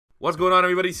What's going on,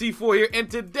 everybody? C4 here, and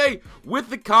today, with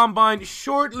the Combine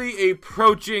shortly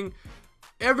approaching,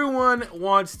 everyone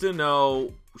wants to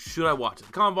know, should I watch it?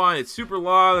 The Combine, it's super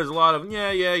long, there's a lot of,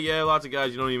 yeah, lots of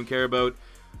guys you don't even care about.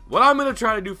 What I'm going to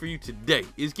try to do for you today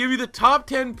is give you the top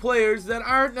 10 players that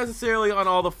aren't necessarily on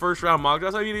all the first round mock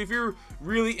drafts. I mean, if you're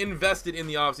really invested in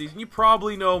the offseason, you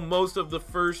probably know most of the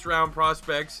first round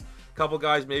prospects, a couple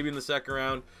guys maybe in the second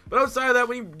round. But outside of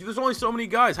that, there's only so many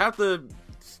guys. Half the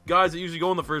guys that usually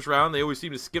go in the first round, they always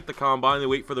seem to skip the Combine, they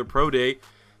wait for their pro day.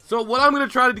 So what I'm going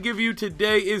to try to give you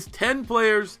today is 10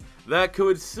 players that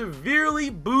could severely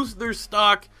boost their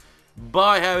stock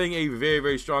by having a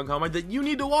very strong Combine that you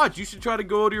need to watch. You should try to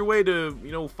go out of your way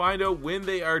to, find out when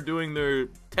they are doing their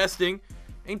testing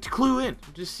and clue in.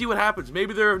 Just see what happens.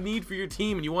 Maybe they're a need for your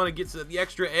team and you want to get the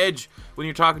extra edge when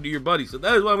you're talking to your buddies. So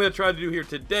that is what I'm going to try to do here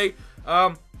today.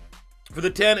 For the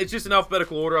 10, it's just in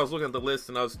alphabetical order. I was looking at the list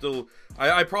and I was still,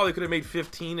 I probably could have made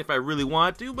 15 if I really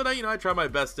wanted to, but I try my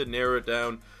best to narrow it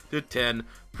down to 10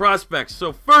 prospects.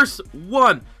 So first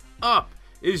one up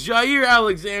is Jair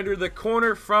Alexander, the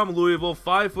corner from Louisville,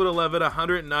 5'11",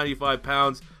 195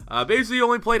 pounds. Basically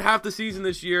only played half the season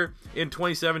this year in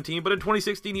 2017, but in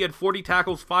 2016 he had 40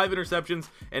 tackles, 5 interceptions,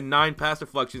 and 9 pass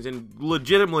deflections, and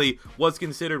legitimately was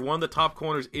considered one of the top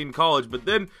corners in college. But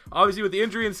then, obviously with the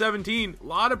injury in 17, a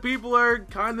lot of people are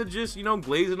kind of just,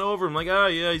 glazing over him, like, oh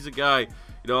yeah, he's a guy.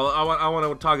 I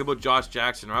want to talk about Josh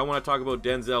Jackson, or I want to talk about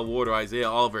Denzel Ward or Isaiah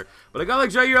Oliver. But a guy like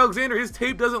Jair Alexander, his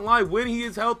tape doesn't lie. When he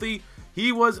is healthy,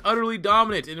 he was utterly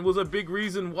dominant, and it was a big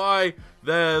reason why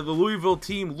the Louisville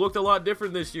team looked a lot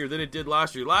different this year than it did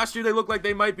last year. Last year, they looked like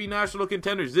they might be national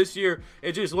contenders. This year,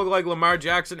 it just looked like Lamar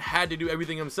Jackson had to do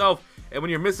everything himself. And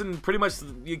when you're missing pretty much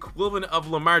the equivalent of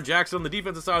Lamar Jackson on the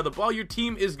defensive side of the ball, your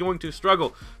team is going to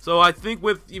struggle. So I think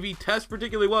if he tests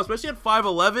particularly well, especially at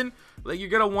 5'11", you're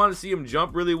going to want to see him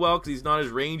jump really well because he's not as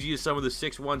rangy as some of the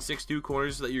 6'1", 6'2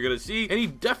 corners that you're going to see. And he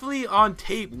definitely on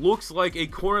tape looks like a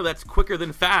corner that's quicker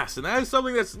than fast. And that is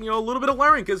something that's, a little bit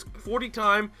alarming because 40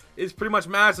 time is pretty much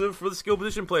massive for the skill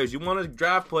position players. You want to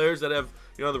draft players that have,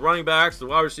 the running backs, the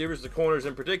wide receivers, the corners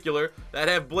in particular, that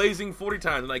have blazing 40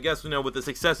 times. And I guess, with the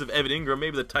success of Evan Ingram,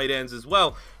 maybe the tight ends as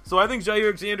well. So I think Jair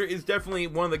Alexander is definitely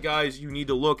one of the guys you need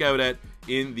to look out at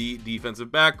in the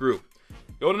defensive back group.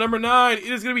 Go to number 9. It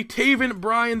is going to be Taven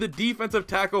Bryan, the defensive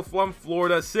tackle from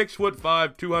Florida,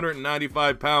 6'5",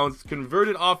 295 pounds,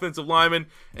 converted offensive lineman,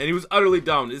 and he was utterly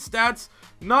dominant. His stats,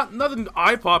 nothing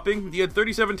eye-popping. He had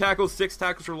 37 tackles, 6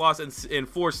 tackles for loss, and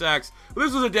 4 sacks. But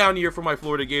this was a down year for my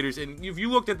Florida Gators, and if you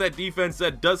looked at that defense,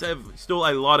 that does have still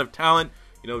a lot of talent.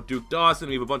 Duke Dawson,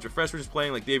 we have a bunch of freshmen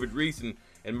playing like David Reese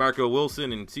and Marco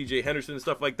Wilson and CJ Henderson and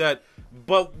stuff like that.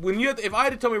 But if I had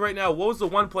to tell me right now, what was the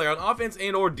one player on offense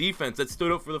and or defense that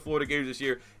stood out for the Florida Gators this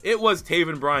year, it was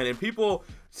Taven Bryan. And people,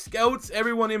 scouts,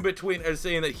 everyone in between are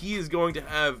saying that he is going to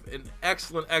have an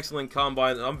excellent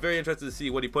Combine. And I'm very interested to see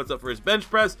what he puts up for his bench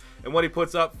press and what he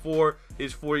puts up for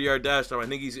his 40-yard dash time. I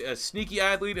think he's a sneaky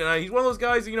athlete, and he's one of those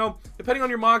guys, depending on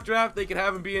your mock draft, they could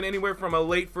have him being anywhere from a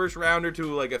late first rounder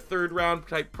to like a third round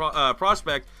type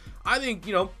prospect. I think,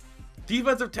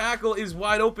 defensive tackle is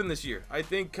wide open this year. I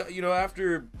think,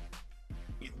 after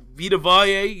Vita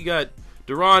Valle, you got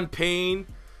Deron Payne,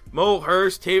 Mo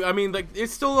Hurst,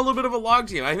 it's still a little bit of a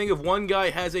logjam. I think if one guy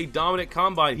has a dominant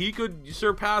Combine, he could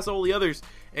surpass all the others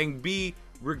and be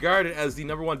regarded as the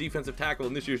 #1 defensive tackle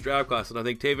in this year's draft class. And I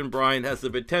think Taven Bryan has the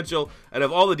potential, and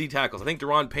of all the D tackles, I think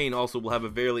Deron Payne also will have a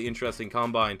very interesting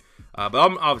Combine. But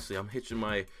I'm hitching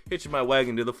my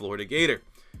wagon to the Florida Gator.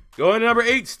 Going to number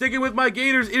 8, sticking with my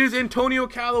Gators, it is Antonio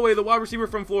Callaway, the wide receiver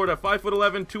from Florida,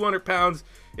 5'11", 200 pounds.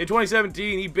 In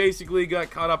 2017, he basically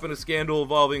got caught up in a scandal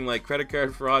involving credit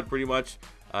card fraud pretty much,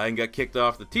 and got kicked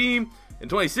off the team. In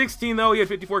 2016, though, he had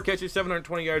 54 catches,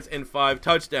 720 yards, and 5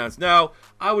 touchdowns. Now,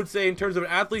 I would say in terms of an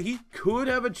athlete, he could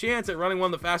have a chance at running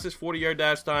one of the fastest 40-yard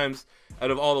dash times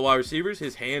out of all the wide receivers.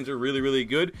 His hands are really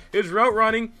good. His route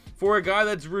running, for a guy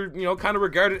that's, kind of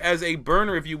regarded as a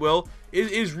burner, if you will,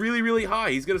 is really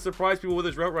high. He's going to surprise people with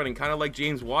his route running, kind of like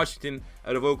James Washington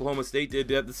out of Oklahoma State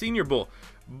did at the Senior Bowl.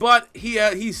 But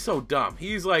he's so dumb.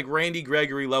 He's like Randy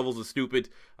Gregory levels of stupid.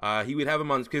 He would have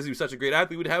him on, because he was such a great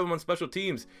athlete, we would have him on special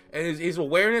teams. And his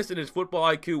awareness and his football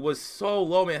IQ was so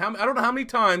low, man. I don't know how many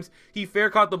times he fair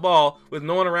caught the ball with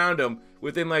no one around him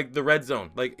within the red zone.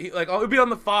 It would be on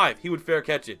the 5, he would fair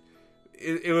catch it.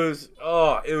 It was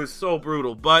so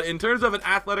brutal. But in terms of an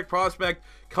athletic prospect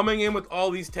coming in with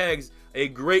all these tags, a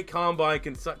great Combine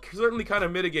can certainly kind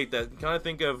of mitigate that. Kind of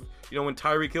think of, when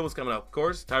Tyreek Hill was coming out. Of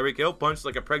course, Tyreek Hill punched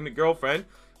like a pregnant girlfriend,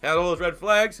 had all those red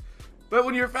flags. But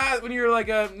when you're fast, when you're like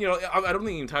a, you know, I don't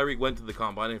think even Tyreek went to the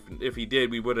combine. If he did,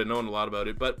 we would have known a lot about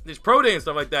it. But it's pro day and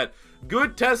stuff like that.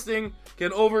 Good testing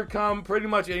can overcome pretty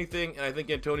much anything. And I think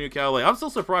Antonio Callaway, I'm still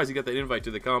surprised he got that invite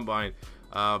to the combine.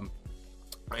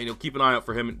 You know, keep an eye out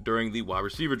for him during the wide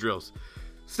receiver drills.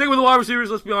 Sticking with the wide receivers,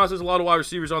 let's be honest, there's a lot of wide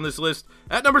receivers on this list.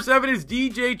 At number 7 is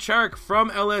DJ Chark from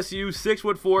LSU,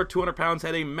 6'4", 200 pounds,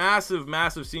 had a massive,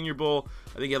 massive Senior Bowl.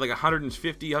 I think he had like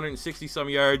 150, 160 some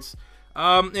yards.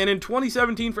 And in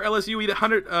 2017 for LSU,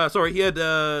 he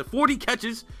had 40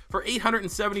 catches for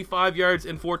 875 yards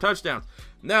and 4 touchdowns.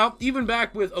 Now, even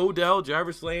back with Odell,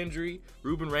 Jarvis Landry,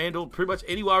 Ruben Randall, pretty much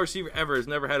any wide receiver ever has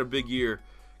never had a big year,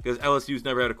 because LSU's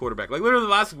never had a quarterback. Like, literally,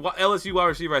 the last LSU wide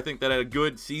receiver, I think, that had a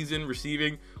good season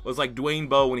receiving was, like, Dwayne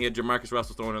Bowe when he had Jamarcus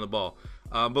Russell throwing in the ball.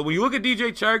 But when you look at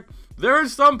DJ Chark, there are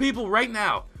some people right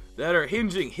now that are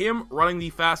hinging him running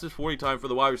the fastest 40 time for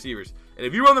the wide receivers. And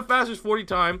if you run the fastest 40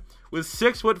 time with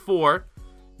 6'4",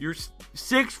 you're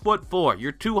 6'4",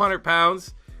 you're 200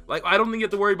 pounds. Like, I don't think you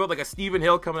have to worry about, like, a Stephen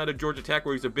Hill coming out of Georgia Tech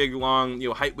where he's a big, long, you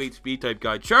know, height, weight, speed type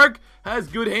guy. Chark has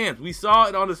good hands. We saw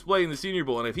it on display in the Senior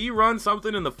Bowl. And if he runs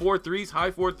something in the 4.3s,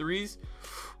 high 4.3s,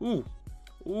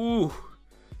 ooh,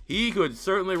 he could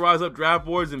certainly rise up draft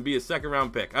boards and be a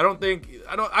second-round pick. I don't think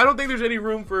there's any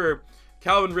room for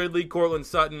Calvin Ridley, Cortland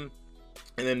Sutton,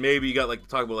 and then maybe you got, like,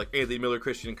 talk about, like, Anthony Miller,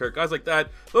 Christian Kirk, guys like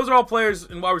that. Those are all players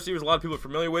and wide receivers a lot of people are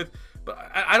familiar with. But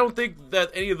I don't think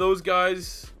that any of those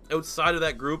guys outside of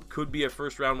that group could be a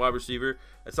first-round wide receiver.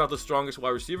 It's not the strongest wide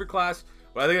receiver class,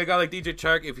 but I think a guy like DJ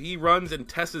Chark, if he runs and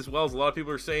tests as well as a lot of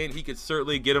people are saying, he could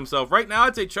certainly get himself. Right now,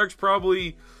 I'd say Chark's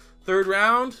probably third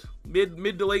round, mid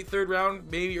to late third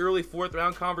round, maybe early fourth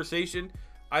round conversation.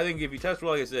 I think if he tests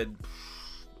well, like I said,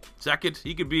 second,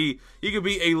 he could be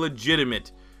a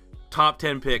legitimate top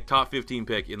 10 pick, top 15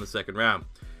 pick in the second round.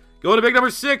 Going to big number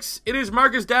 6, it is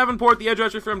Marcus Davenport, the edge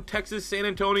rusher from Texas, San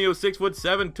Antonio,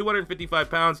 6'7",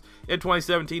 255 pounds. In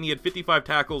 2017, he had 55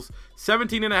 tackles,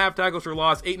 17.5 tackles for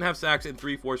loss, 8.5 sacks, and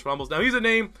 3 forced fumbles. Now, he's a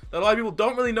name that a lot of people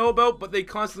don't really know about, but they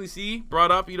constantly see brought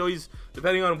up. You know, he's,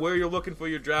 depending on where you're looking for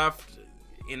your draft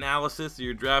analysis or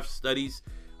your draft studies,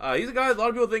 he's a guy a lot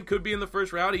of people think could be in the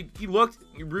first round. He looked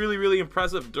really, really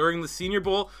impressive during the Senior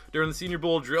Bowl,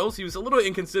 drills. He was a little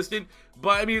inconsistent,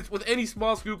 but I mean, it's with any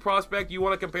small scoop prospect, you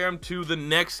want to compare him to the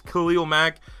next Khalil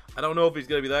Mack. I don't know if he's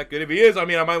going to be that good. If he is, I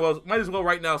mean, I might as well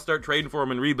right now start trading for him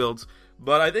in rebuilds.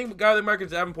 But I think a guy like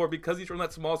Marcus Davenport, because he's from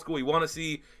that small school, you want to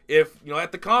see if, you know,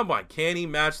 at the combine, can he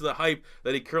match the hype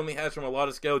that he currently has from a lot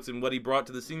of scouts and what he brought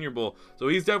to the Senior Bowl. So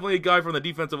he's definitely a guy from the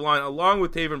defensive line, along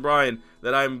with Taven Bryan,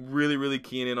 that I'm really, really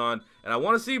keen in on. And I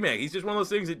want to see, man, he's just one of those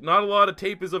things that not a lot of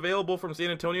tape is available from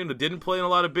San Antonio that didn't play in a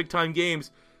lot of big-time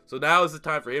games. So now is the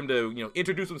time for him to, you know,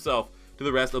 introduce himself to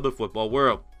the rest of the football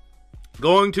world.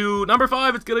 Going to number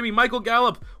 5, it's going to be Michael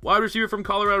Gallup, wide receiver from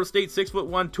Colorado State,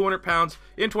 6'1", 200 pounds.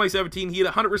 In 2017, he had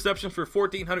 100 receptions for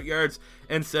 1,400 yards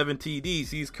and 7 TDs.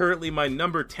 He's currently my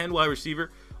number 10 wide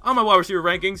receiver on my wide receiver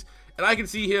rankings, and I can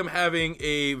see him having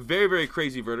a very, very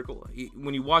crazy vertical.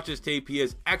 When you watch his tape, he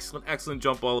has excellent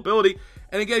jump ball ability.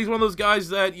 And again, he's one of those guys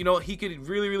that, you know, he could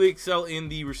really, really excel in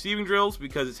the receiving drills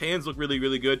because his hands look really,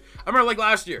 really good. I remember, like,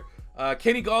 last year,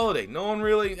 Kenny Golladay,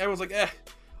 everyone's like, eh.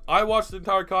 I watched the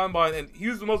entire combine, and he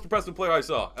was the most impressive player I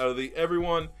saw out of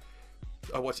everyone.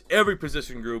 I watched every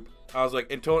position group. I was like,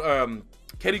 Kenny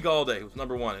Golladay was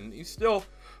number 1, and he's still,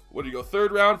 what do you go,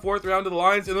 third round, fourth round to the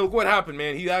Lions, and look what happened,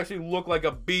 man. He actually looked like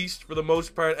a beast for the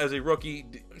most part as a rookie,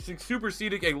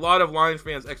 superseding a lot of Lions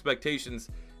fans' expectations.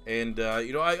 And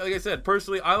you know, like I said,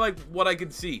 personally, I like what I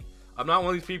can see. I'm not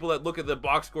one of these people that look at the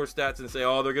box score stats and say,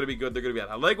 oh, they're going to be good, they're going to be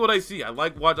bad. I like what I see. I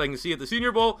like what I can see at the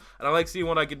Senior Bowl, and I like seeing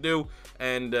what I can do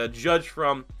and judge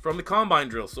from the combine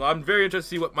drill. So I'm very interested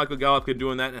to see what Michael Gallup can do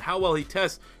in that, and how well he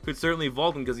tests could certainly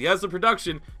vault him because he has the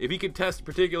production. If he can test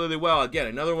particularly well, again,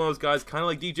 another one of those guys, kind of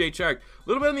like DJ Chark, a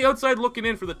little bit on the outside looking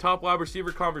in for the top wide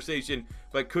receiver conversation,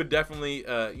 but could definitely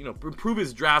you know, improve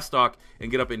his draft stock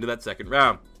and get up into that second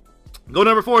round. Go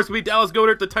number 4 is going to be Dallas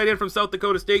Goedert, the tight end from South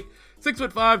Dakota State.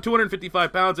 6'5",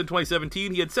 255 pounds. In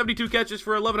 2017, he had 72 catches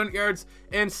for 1,100 yards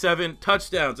and 7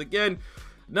 touchdowns. Again,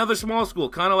 another small school,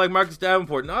 kind of like Marcus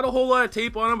Davenport. Not a whole lot of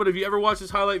tape on him, but if you ever watch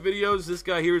his highlight videos, this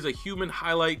guy here is a human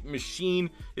highlight machine.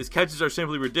 His catches are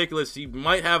simply ridiculous. He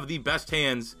might have the best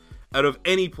hands out of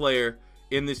any player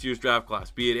in this year's draft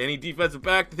class. Be it any defensive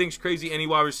back that thinks crazy, any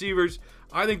wide receivers.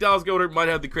 I think Dallas Goedert might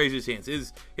have the craziest hands.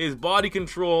 His body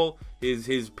control,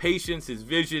 his patience, his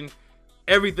vision,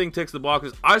 everything ticks the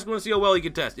boxes. I just want to see how well he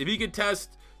can test. If he could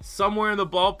test somewhere in the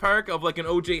ballpark of like an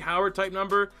O.J. Howard type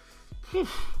number,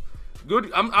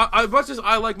 Good. As much as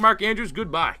I like Mark Andrews,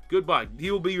 goodbye.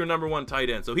 He will be your #1 tight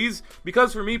end. So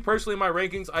because for me personally in my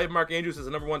rankings, I have Mark Andrews as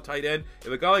a #1 tight end. If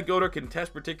a guy like Goddard can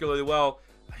test particularly well,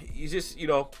 he's just,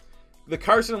 the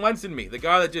Carson Wentz in me. The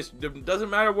guy that just doesn't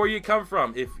matter where you come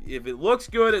from. If it looks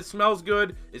good, it smells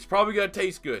good, it's probably going to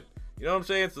taste good. You know what I'm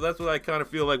saying? So that's what I kind of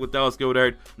feel like with Dallas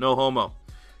Goedert. No homo.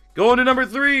 Going to number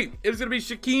 3, it's going to be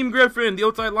Shaquem Griffin, the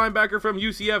outside linebacker from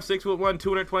UCF, 6'1",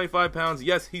 225 pounds.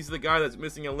 Yes, he's the guy that's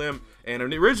missing a limb, and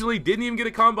originally didn't even get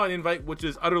a combine invite, which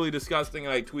is utterly disgusting.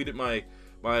 I tweeted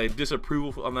my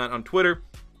disapproval on that on Twitter.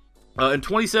 In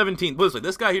 2017, listen,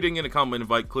 this guy here didn't get a combine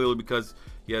invite clearly because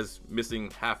he has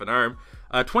missing half an arm.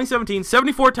 2017,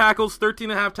 74 tackles,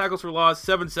 13.5 tackles for loss,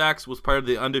 7 sacks, was part of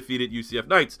the undefeated UCF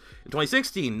Knights. In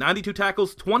 2016, 92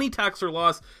 tackles, 20 tackles for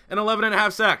loss, and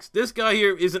 11.5 sacks. This guy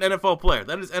here is an NFL player.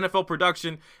 That is NFL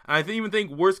production. And I even think,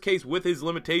 worst case, with his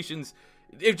limitations,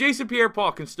 if Jason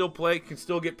Pierre-Paul can still play, can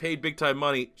still get paid big-time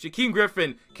money, Shaquem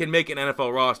Griffin can make an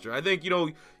NFL roster. I think,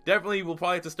 definitely will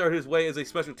probably have to start his way as a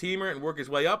special teamer and work his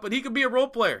way up, but he could be a role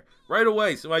player right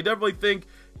away. So I definitely think,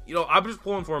 I'm just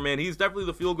pulling for him, man. He's definitely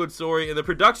the feel-good story. And the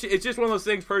production, it's just one of those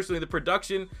things, personally, the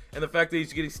production and the fact that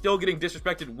he's still getting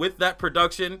disrespected with that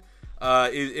production,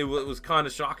 it was kind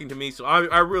of shocking to me. So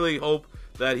I really hope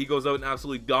that he goes out and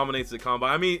absolutely dominates the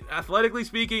combine. I mean, athletically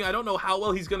speaking, I don't know how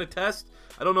well he's going to test.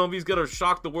 I don't know if he's going to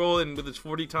shock the world with his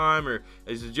 40 time or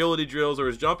his agility drills or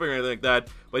his jumping or anything like that.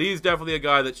 But he's definitely a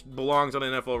guy that belongs on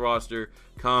an NFL roster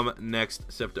come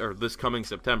this coming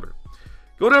September.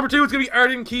 Go to number 2, it's going to be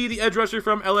Arden Key, the edge rusher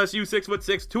from LSU,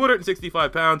 6'6",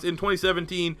 265 pounds. In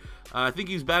 2017, I think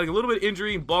he's batting a little bit of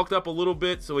injury, bulked up a little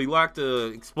bit, so he lacked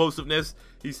explosiveness.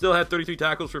 He still had 33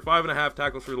 tackles for 5.5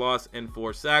 tackles for loss and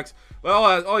 4 sacks. But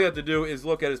all you have to do is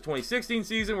look at his 2016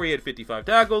 season where he had 55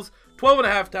 tackles,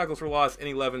 12.5 tackles for loss, and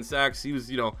 11 sacks. He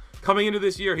was, coming into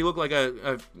this year, he looked like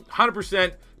a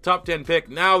 100% top 10 pick.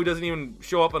 Now he doesn't even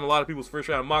show up on a lot of people's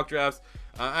first-round mock drafts.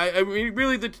 I mean,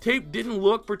 really, the tape didn't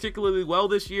look particularly well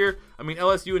this year. I mean,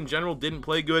 LSU in general didn't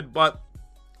play good, but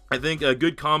I think a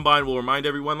good combine will remind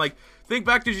everyone. Like, think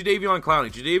back to Jadeveon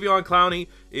Clowney. Jadeveon Clowney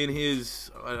in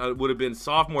his, would have been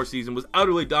sophomore season, was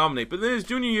utterly dominant. But then his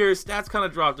junior year, his stats kind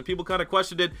of dropped, and people kind of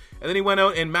questioned it. And then he went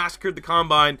out and massacred the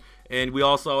combine, and we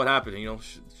all saw what happened.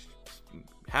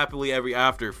 Happily ever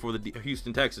after for the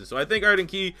Houston Texans. So I think Arden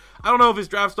Key, I don't know if his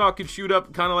draft stock could shoot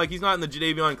up, kind of like he's not in the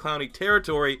Jadeveon Clowney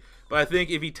territory, but I think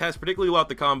if he tests particularly well at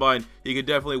the combine, he could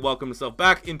definitely welcome himself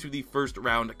back into the first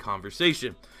round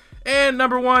conversation. And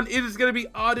number 1, it is going to be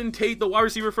Auden Tate, the wide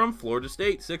receiver from Florida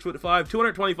State, 6'5",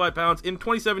 225 pounds. In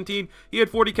 2017, he had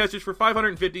 40 catches for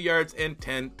 550 yards and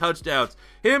 10 touchdowns.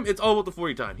 It's all about the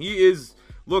 40 time. He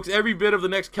looks every bit of the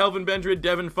next Kelvin Benjamin,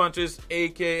 Devin Funchess,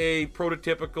 a.k.a.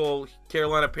 prototypical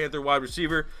Carolina Panther wide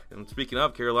receiver. And speaking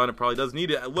of, Carolina probably does need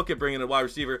to look at bringing in a wide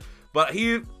receiver. But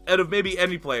out of maybe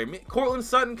any player, Cortland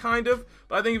Sutton kind of,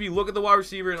 but I think if you look at the wide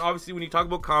receiver, and obviously when you talk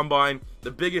about combine,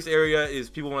 the biggest area is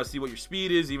people want to see what your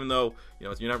speed is, even though,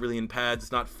 you're not really in pads,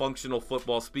 it's not functional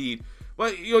football speed.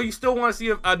 But, you still want to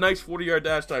see a nice 40-yard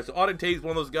dash time. So Auden Tate is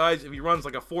one of those guys, if he runs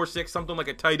like a 4.6, something like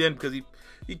a tight end, because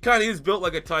he kind of is built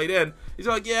like a tight end, he's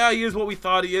like, yeah, he is what we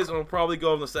thought he is, and he'll probably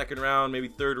go in the second round, maybe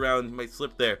third round, he might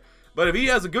slip there. But if he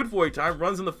has a good 40 time,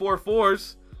 runs in the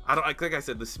 4.4s, like I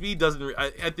said, the speed doesn't. I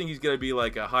think he's gonna be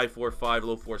like a high 4.5,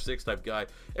 low 4.6 type guy.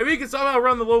 If he can somehow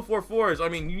run the low 4.4s, I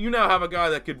mean, you now have a guy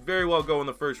that could very well go in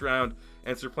the first round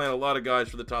and supplant a lot of guys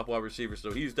for the top wide receivers.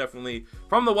 So he's definitely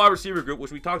from the wide receiver group,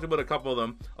 which we talked about a couple of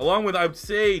them, along with I'd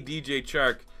say DJ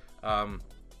Chark,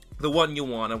 the one you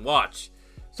want to watch.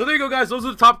 So there you go, guys. Those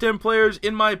are the top 10 players,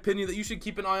 in my opinion, that you should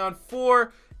keep an eye on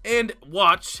for and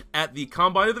watch at the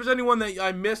combine. If there's anyone that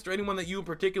I missed or anyone that you in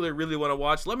particular really want to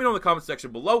watch, let me know in the comment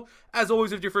section below. As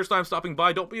always, if it's your first time stopping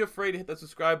by, don't be afraid to hit that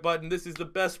subscribe button. This is the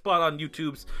best spot on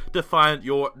YouTube's to find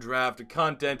your draft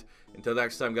content. Until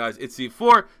next time, guys, it's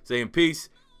C4 saying peace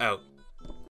out.